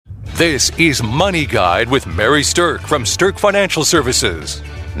This is Money Guide with Mary Stirk from Stirk Financial Services.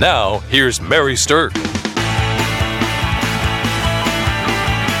 Now, here's Mary Stirk.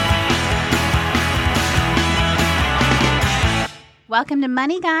 Welcome to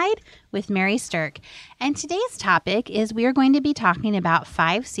Money Guide with Mary Stirk. And today's topic is we are going to be talking about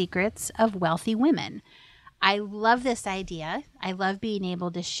 5 secrets of wealthy women. I love this idea. I love being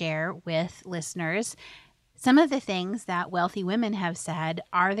able to share with listeners some of the things that wealthy women have said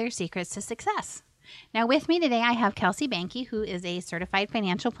are their secrets to success. Now with me today, I have Kelsey Banke, who is a certified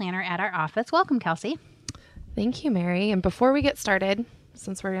financial planner at our office. Welcome, Kelsey. Thank you, Mary. And before we get started,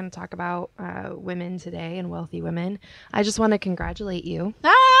 since we're going to talk about women today and wealthy women, I just want to congratulate you.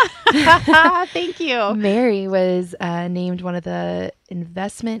 Thank you. Mary was named one of the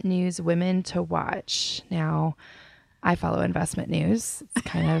Investment News Women to Watch. Now, I follow investment news. It's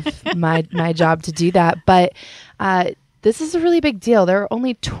kind of my job to do that. But this is a really big deal. There are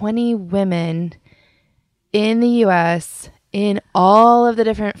only 20 women in the U.S. in all of the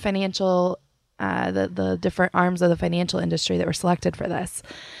different financial the different arms of the financial industry that were selected for this.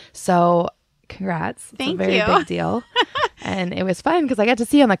 So congrats. Thank you. It's a very big deal. And it was fun because I got to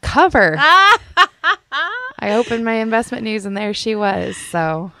see on the cover. I opened my investment news and there she was.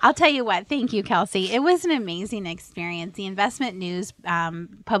 So I'll tell you what. Thank you, Kelsey. It was an amazing experience. The investment news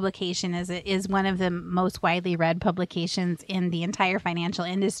publication is one of the most widely read publications in the entire financial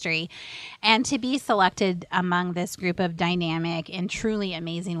industry. And to be selected among this group of dynamic and truly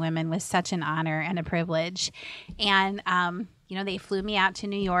amazing women was such an honor and a privilege. And, they flew me out to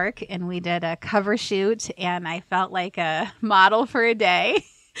New York and we did a cover shoot and I felt like a model for a day.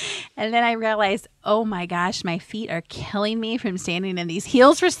 And then I realized, oh my gosh, my feet are killing me from standing in these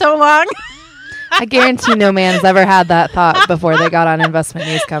heels for so long. I guarantee no man's ever had that thought before they got on investment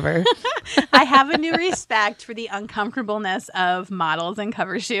news cover. I have a new respect for the uncomfortableness of models and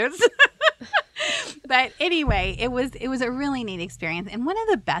cover shoots. But anyway, it was a really neat experience. And one of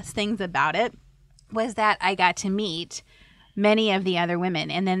the best things about it was that I got to meet many of the other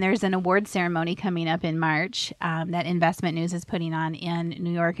women. And then there's an award ceremony coming up in March that Investment News is putting on in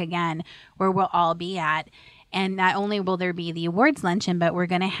New York again, where we'll all be at. And not only will there be the awards luncheon, but we're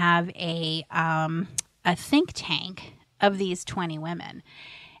going to have a think tank of these 20 women.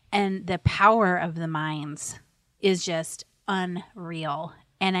 And the power of the minds is just unreal.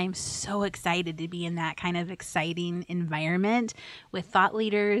 And I'm so excited to be in that kind of exciting environment with thought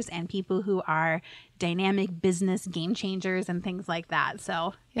leaders and people who are dynamic business game changers and things like that.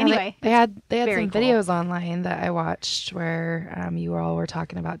 So anyway, they had some cool videos online that I watched where you all were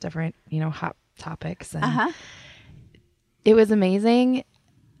talking about different, hot topics. And it was amazing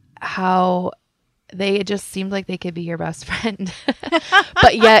how they just seemed like they could be your best friend.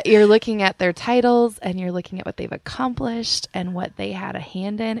 But yet you're looking at their titles and you're looking at what they've accomplished and what they had a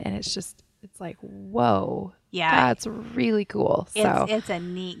hand in. And it's like, whoa. Yeah. That's really cool. It's a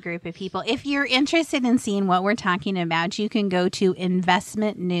neat group of people. If you're interested in seeing what we're talking about, you can go to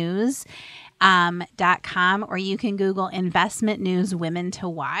investmentnews.com or you can Google Investment News Women to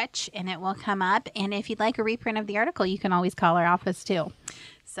Watch and it will come up. And if you'd like a reprint of the article, you can always call our office too.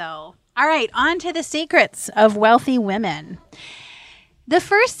 So, all right, on to the secrets of wealthy women. The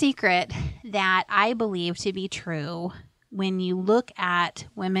first secret that I believe to be true when you look at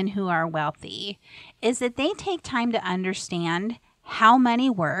women who are wealthy is that they take time to understand how money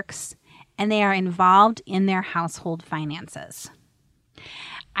works and they are involved in their household finances.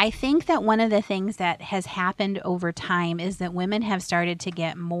 I think that one of the things that has happened over time is that women have started to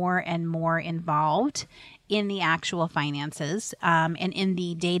get more and more involved in the actual finances and in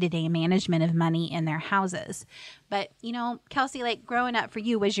the day-to-day management of money in their houses. But, Kelsey, like growing up for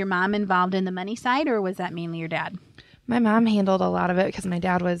you, was your mom involved in the money side or was that mainly your dad? My mom handled a lot of it because my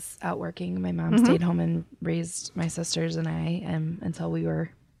dad was out working. My mom stayed home and raised my sisters and I until we were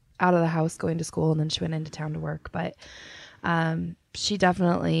out of the house going to school, and then she went into town to work. But she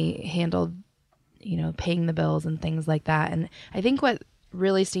definitely handled, paying the bills and things like that. And I think what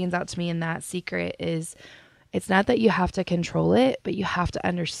really stands out to me in that secret is it's not that you have to control it, but you have to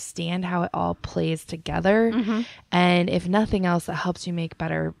understand how it all plays together. Mm-hmm. And if nothing else, it helps you make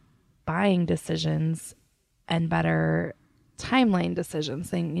better buying decisions and better timeline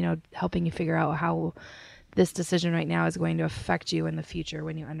decisions, helping you figure out how this decision right now is going to affect you in the future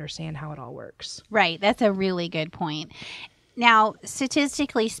when you understand how it all works. Right. That's a really good point. Now,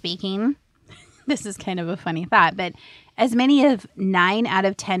 statistically speaking, this is kind of a funny thought, but as many as 9 out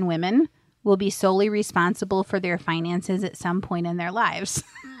of 10 women will be solely responsible for their finances at some point in their lives.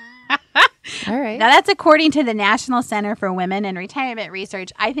 All right. Now, that's according to the National Center for Women and Retirement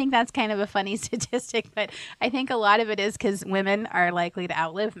Research. I think that's kind of a funny statistic, but I think a lot of it is because women are likely to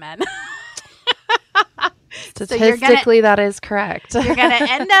outlive men. Statistically, that is correct. You're going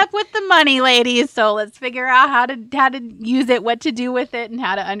to end up with the money, ladies. So let's figure out how to use it, what to do with it, and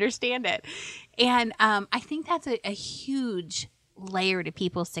how to understand it. And I think that's a huge layer to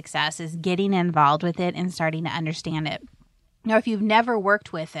people's success, is getting involved with it and starting to understand it. Now, if you've never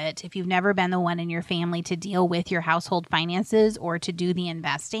worked with it, if you've never been the one in your family to deal with your household finances or to do the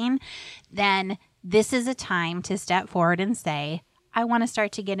investing, then this is a time to step forward and say, I want to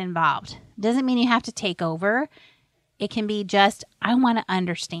start to get involved. Doesn't mean you have to take over. It can be just, I want to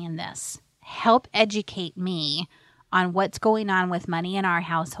understand this. Help educate me on what's going on with money in our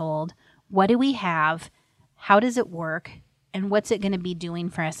household. What do we have? How does it work? And what's it going to be doing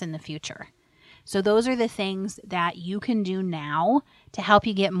for us in the future? So those are the things that you can do now to help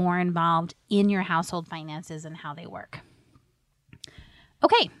you get more involved in your household finances and how they work.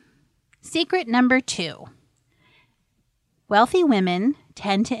 Okay, secret number 2. Wealthy women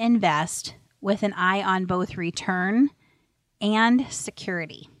tend to invest with an eye on both return and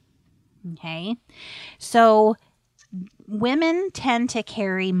security. Okay, so women tend to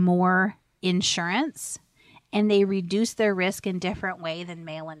carry more insurance and they reduce their risk in different way than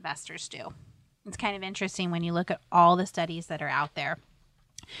male investors do. It's kind of interesting when you look at all the studies that are out there.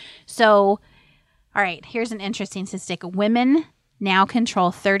 So, all right, here's an interesting statistic. Women now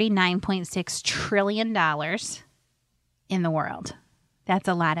control $39.6 trillion in the world. That's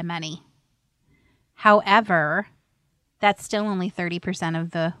a lot of money. However, that's still only 30%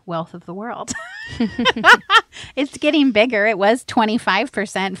 of the wealth of the world. It's getting bigger. It was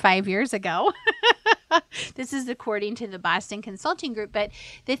 25% 5 years ago. This is according to the Boston Consulting Group. But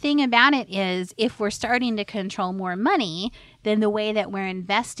the thing about it is, if we're starting to control more money, then the way that we're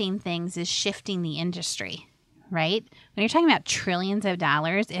investing things is shifting the industry, right? When you're talking about trillions of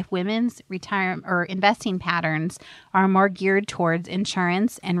dollars, if women's retirement or investing patterns are more geared towards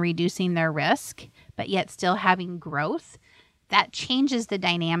insurance and reducing their risk, but yet still having growth, that changes the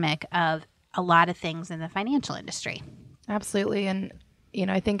dynamic of a lot of things in the financial industry. Absolutely. And,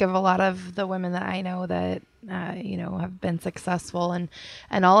 I think of a lot of the women that I know that, have been successful, and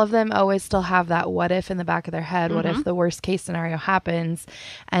all of them always still have that what if in the back of their head. Mm-hmm. What if the worst case scenario happens?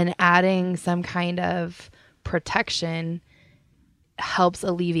 And adding some kind of protection helps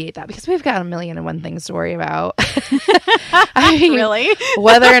alleviate that, because we've got 1,000,001 things to worry about. I mean, really?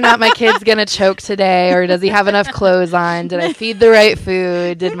 Whether or not my kid's going to choke today, or does he have enough clothes on? Did I feed the right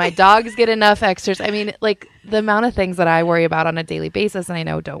food? Did my dogs get enough exercise? I mean, like, the amount of things that I worry about on a daily basis, and I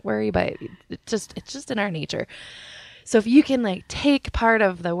know don't worry, but it's just in our nature. So if you can take part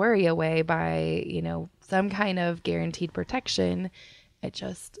of the worry away by, some kind of guaranteed protection, it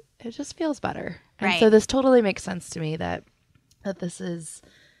just feels better. And right. So this totally makes sense to me that this is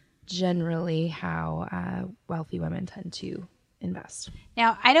generally how wealthy women tend to invest.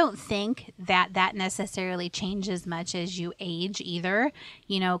 Now, I don't think that necessarily changes much as you age either.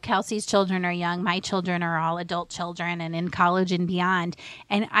 Kelsey's children are young. My children are all adult children and in college and beyond.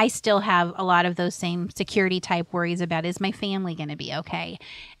 And I still have a lot of those same security type worries about, is my family going to be okay?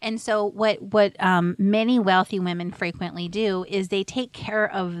 And so what many wealthy women frequently do is they take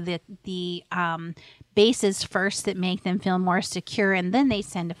care of the bases first that make them feel more secure, and then they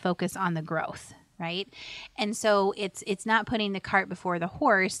tend to focus on the growth, right? And so it's not putting the cart before the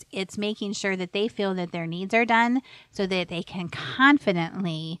horse. It's making sure that they feel that their needs are done so that they can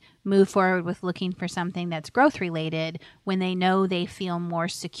confidently move forward with looking for something that's growth related when they know they feel more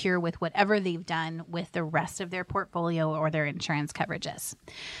secure with whatever they've done with the rest of their portfolio or their insurance coverages.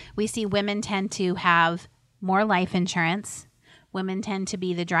 We see women tend to have more life insurance. Women tend to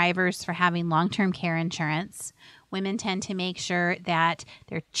be the drivers for having long-term care insurance. Women tend to make sure that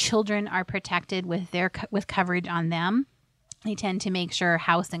their children are protected with coverage on them. They tend to make sure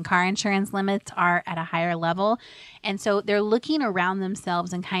house and car insurance limits are at a higher level. And so they're looking around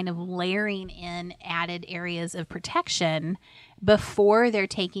themselves and kind of layering in added areas of protection before they're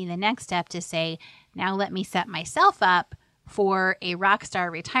taking the next step to say, now let me set myself up for a rock star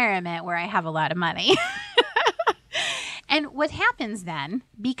retirement where I have a lot of money. And what happens then,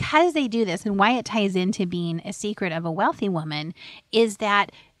 because they do this, and why it ties into being a secret of a wealthy woman, is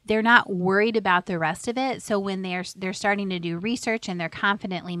that they're not worried about the rest of it. So when they're starting to do research and they're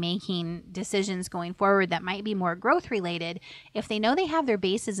confidently making decisions going forward that might be more growth related, if they know they have their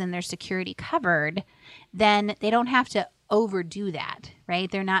bases and their security covered, then they don't have to overdo that, right?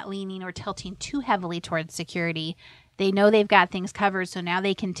 They're not leaning or tilting too heavily towards security. They know they've got things covered, so now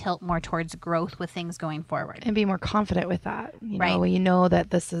they can tilt more towards growth with things going forward. And be more confident with that. Right. You know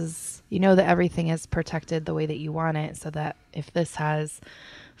that that everything is protected the way that you want it, so that if this has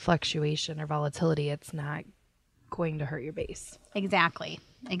fluctuation or volatility, it's not going to hurt your base. Exactly.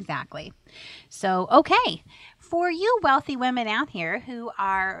 So, okay, for you wealthy women out here who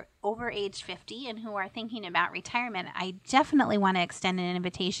are over age 50 and who are thinking about retirement, I definitely want to extend an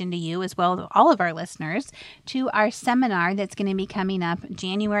invitation to you, as well as all of our listeners, to our seminar that's going to be coming up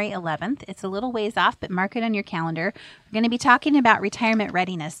January 11th. It's a little ways off, but mark it on your calendar. We're going to be talking about retirement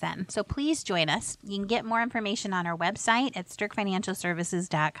readiness then. So please join us. You can get more information on our website at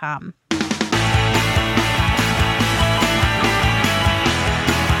stirkfinancialservices.com.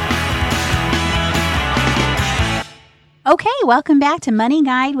 Okay, welcome back to Money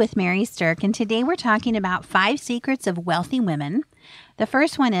Guide with Mary Stirk, and today we're talking about 5 secrets of wealthy women. The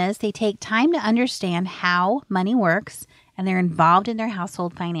first one is they take time to understand how money works, and they're involved in their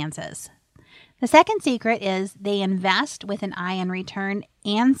household finances. The second secret is they invest with an eye on return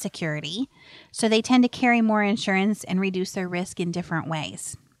and security, so they tend to carry more insurance and reduce their risk in different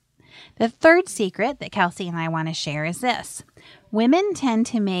ways. The third secret that Kelsey and I want to share is this. Women tend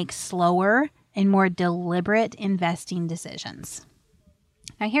to make slower and more deliberate investing decisions.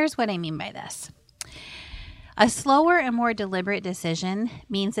 Now, here's what I mean by this. A slower and more deliberate decision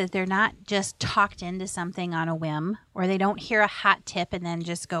means that they're not just talked into something on a whim, or they don't hear a hot tip and then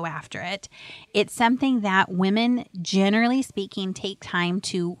just go after it. It's something that women, generally speaking, take time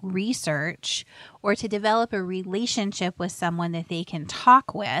to research or to develop a relationship with someone that they can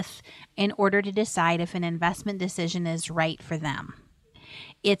talk with in order to decide if an investment decision is right for them.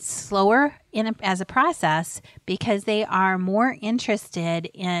 It's slower as a process because they are more interested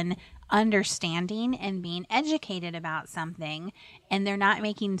in understanding and being educated about something, and they're not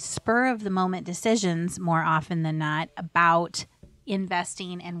making spur-of-the-moment decisions more often than not about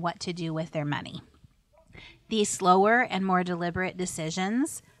investing and what to do with their money. These slower and more deliberate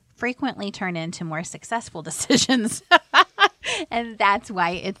decisions frequently turn into more successful decisions, and that's why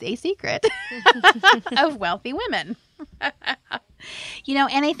it's a secret of wealthy women.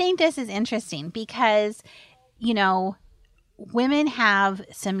 And I think this is interesting because, women have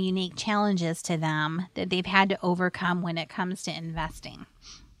some unique challenges to them that they've had to overcome when it comes to investing.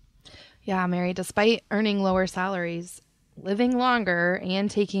 Yeah, Mary, despite earning lower salaries, living longer, and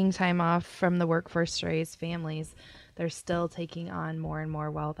taking time off from the workforce to raise families, they're still taking on more and more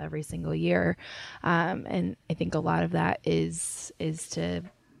wealth every single year. And I think a lot of that is to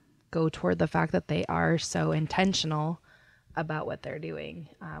go toward the fact that they are so intentional about what they're doing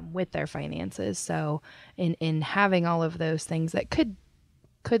with their finances. So in having all of those things that could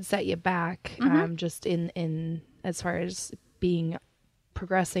set you back, just in as far as being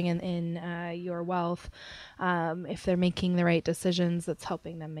progressing in your wealth, if they're making the right decisions, that's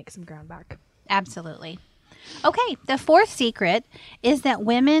helping them make some ground back. Absolutely. Okay, the fourth secret is that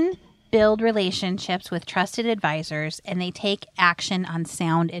women build relationships with trusted advisors and they take action on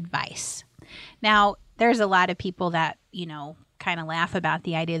sound advice. Now, there's a lot of people that, kind of laugh about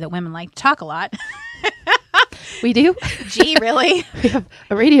the idea that women like to talk a lot. We do? Gee, really? We have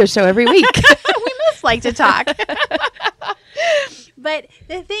a radio show every week. We must like to talk. But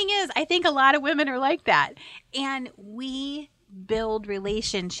the thing is, I think a lot of women are like that. And we build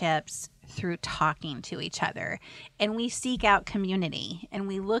relationships through talking to each other, and we seek out community, and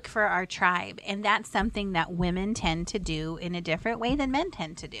we look for our tribe, and that's something that women tend to do in a different way than men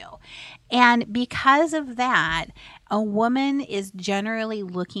tend to do. And because of that, a woman is generally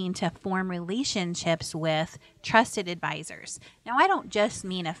looking to form relationships with trusted advisors. Now, I don't just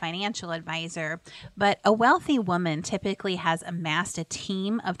mean a financial advisor, but a wealthy woman typically has amassed a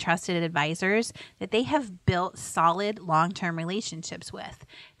team of trusted advisors that they have built solid long-term relationships with.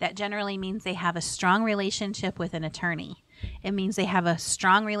 That generally means they have a strong relationship with an attorney. It means they have a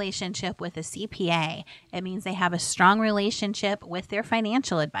strong relationship with a CPA. It means they have a strong relationship with their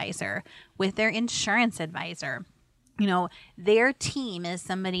financial advisor, with their insurance advisor. Their team is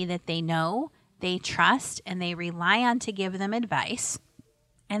somebody that they know, they trust, and they rely on to give them advice.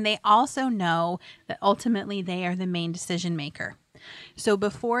 And they also know that ultimately they are the main decision maker. So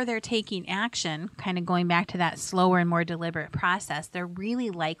before they're taking action, kind of going back to that slower and more deliberate process, they're really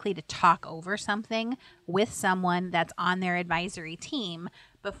likely to talk over something with someone that's on their advisory team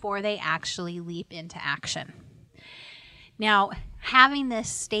before they actually leap into action. Now, having this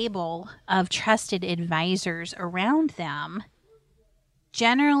stable of trusted advisors around them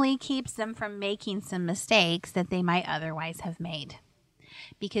generally keeps them from making some mistakes that they might otherwise have made.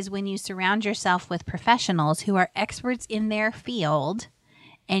 Because when you surround yourself with professionals who are experts in their field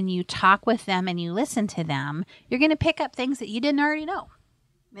and you talk with them and you listen to them, you're going to pick up things that you didn't already know.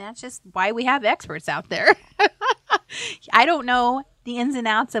 And that's just why we have experts out there. I don't know the ins and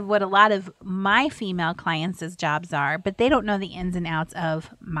outs of what a lot of my female clients' jobs are, but they don't know the ins and outs of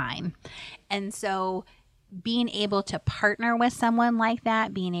mine. And so being able to partner with someone like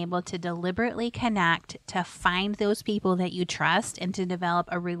that, being able to deliberately connect, to find those people that you trust, and to develop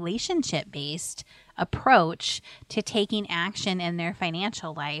a relationship-based approach to taking action in their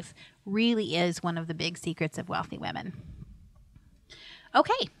financial life really is one of the big secrets of wealthy women.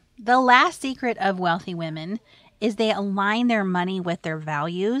 Okay, the last secret of wealthy women is they align their money with their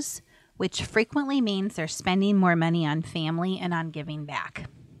values, which frequently means they're spending more money on family and on giving back.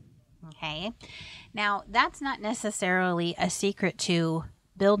 Okay, now that's not necessarily a secret to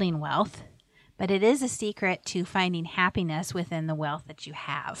building wealth, but it is a secret to finding happiness within the wealth that you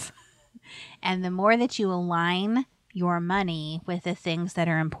have. And the more that you align your money with the things that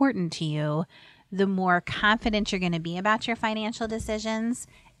are important to you, the more confident you're going to be about your financial decisions,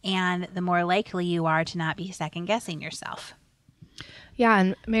 and the more likely you are to not be second guessing yourself. Yeah,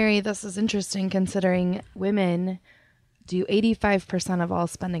 and Mary, this is interesting considering women do 85% of all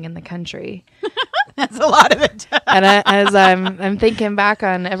spending in the country. That's a lot of it. And as I'm thinking back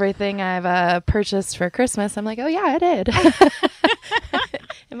on everything I've purchased for Christmas, I'm like, oh yeah, I did.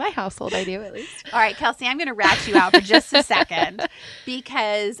 In my household, I do at least. All right, Kelsey, I'm going to rat you out for just a second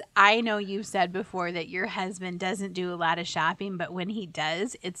because I know you've said before that your husband doesn't do a lot of shopping, but when he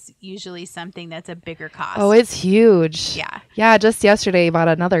does, it's usually something that's a bigger cost. Oh, it's huge. Yeah. Yeah, just yesterday he bought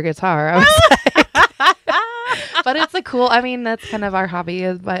another guitar. I was like, but it's that's kind of our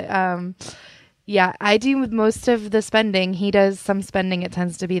hobby. But yeah, I do most of the spending. He does some spending. It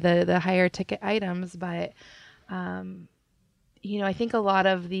tends to be the higher ticket items, but I think a lot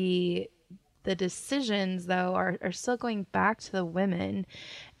of the decisions, though, are still going back to the women.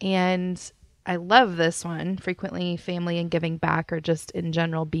 And I love this one, frequently family and giving back, or just in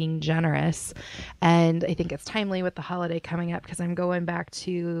general being generous. And I think it's timely with the holiday coming up because I'm going back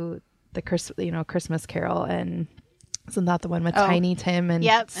to the Christmas Carol, and isn't that the one with Tiny Tim and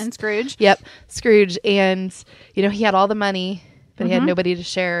and Scrooge? Yep, Scrooge. And he had all the money, but he had nobody to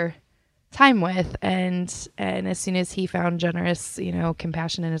share time with, and as soon as he found generous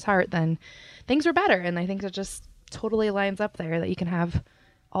compassion in his heart, then things were better. And I think it just totally lines up there, that you can have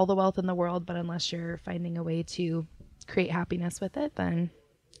all the wealth in the world, but unless you're finding a way to create happiness with it, then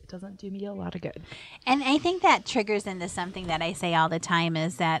it doesn't do me a lot of good. And I think that triggers into something that I say all the time,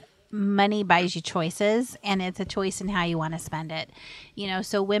 is that money buys you choices, and it's a choice in how you want to spend it.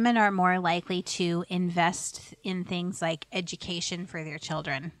 So women are more likely to invest in things like education for their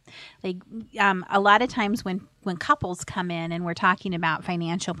children. Like a lot of times when couples come in and we're talking about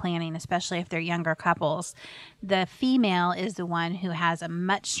financial planning, especially if they're younger couples, the female is the one who has a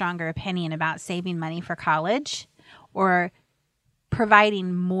much stronger opinion about saving money for college or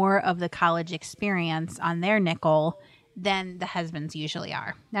providing more of the college experience on their nickel than the husbands usually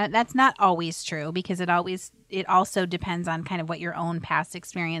are. Now, that's not always true, because it also depends on kind of what your own past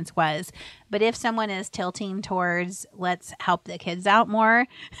experience was. But if someone is tilting towards let's help the kids out more,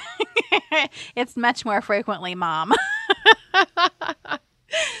 it's much more frequently mom.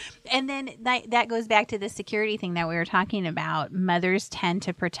 And then that goes back to the security thing that we were talking about. Mothers tend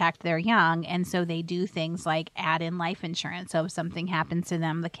to protect their young, and so they do things like add in life insurance. So if something happens to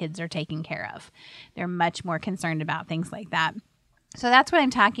them, the kids are taken care of. They're much more concerned about things like that. So that's what I'm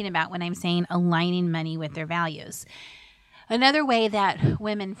talking about when I'm saying aligning money with their values. Another way that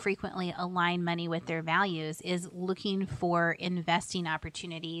women frequently align money with their values is looking for investing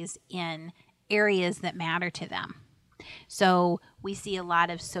opportunities in areas that matter to them. So we see a lot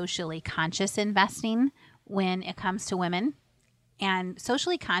of socially conscious investing when it comes to women. And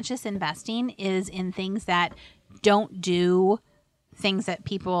socially conscious investing is in things that don't do things that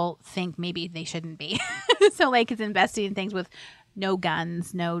people think maybe they shouldn't be. So like it's investing in things with no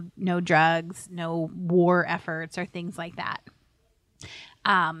guns, no drugs, no war efforts or things like that.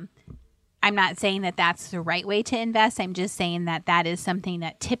 I'm not saying that that's the right way to invest. I'm just saying that that is something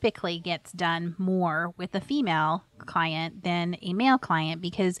that typically gets done more with a female client than a male client,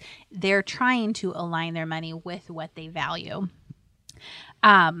 because they're trying to align their money with what they value.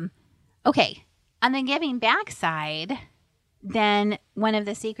 Okay. On the giving back side, then one of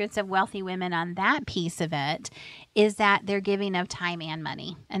the secrets of wealthy women on that piece of it is that they're giving of time and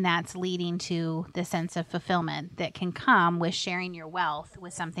money. And that's leading to the sense of fulfillment that can come with sharing your wealth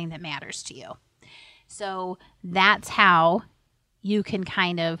with something that matters to you. So that's how you can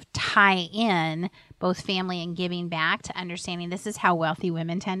kind of tie in both family and giving back to understanding this is how wealthy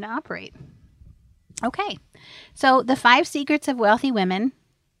women tend to operate. Okay. So the 5 secrets of wealthy women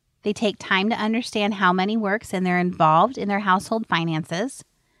They take time to understand how money works and they're involved in their household finances.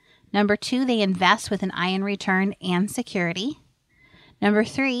 Number 2, they invest with an eye on return and security. Number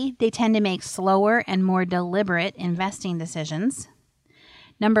 3, they tend to make slower and more deliberate investing decisions.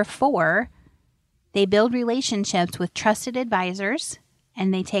 Number 4, they build relationships with trusted advisors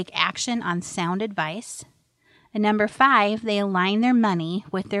and they take action on sound advice. And number 5, they align their money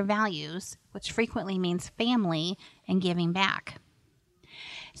with their values, which frequently means family and giving back.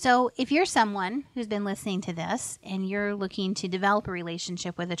 So if you're someone who's been listening to this and you're looking to develop a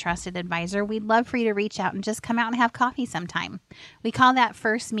relationship with a trusted advisor, we'd love for you to reach out and just come out and have coffee sometime. We call that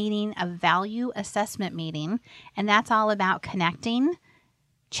first meeting a value assessment meeting, and that's all about connecting,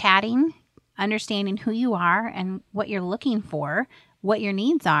 chatting, understanding who you are and what you're looking for, what your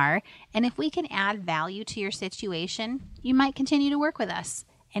needs are, and if we can add value to your situation, you might continue to work with us.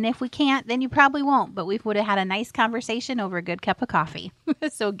 And if we can't, then you probably won't, but we would have had a nice conversation over a good cup of coffee.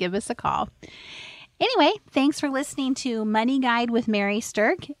 So give us a call. Anyway, thanks for listening to Money Guide with Mary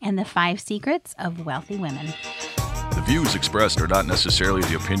Stirk and the 5 Secrets of Wealthy Women. The views expressed are not necessarily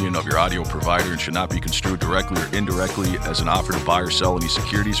the opinion of your audio provider and should not be construed directly or indirectly as an offer to buy or sell any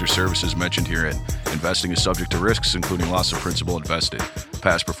securities or services mentioned herein. Investing is subject to risks, including loss of principal invested.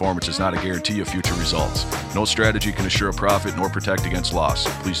 Past performance is not a guarantee of future results. No strategy can assure a profit nor protect against loss.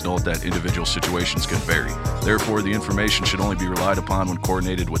 Please note that individual situations can vary. Therefore, the information should only be relied upon when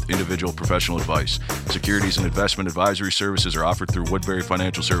coordinated with individual professional advice. Securities and investment advisory services are offered through Woodbury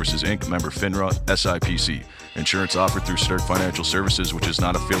Financial Services, Inc., member FINRA, SIPC. Insurance offered through Stirk Financial Services, which is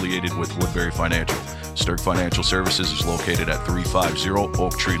not affiliated with Woodbury Financial. Stirk Financial Services is located at 350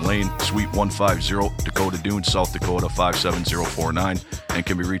 Oak Tree Lane, Suite 150, Dakota Dunes, South Dakota 57049, and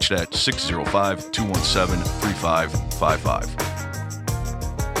can be reached at 605-217-3555.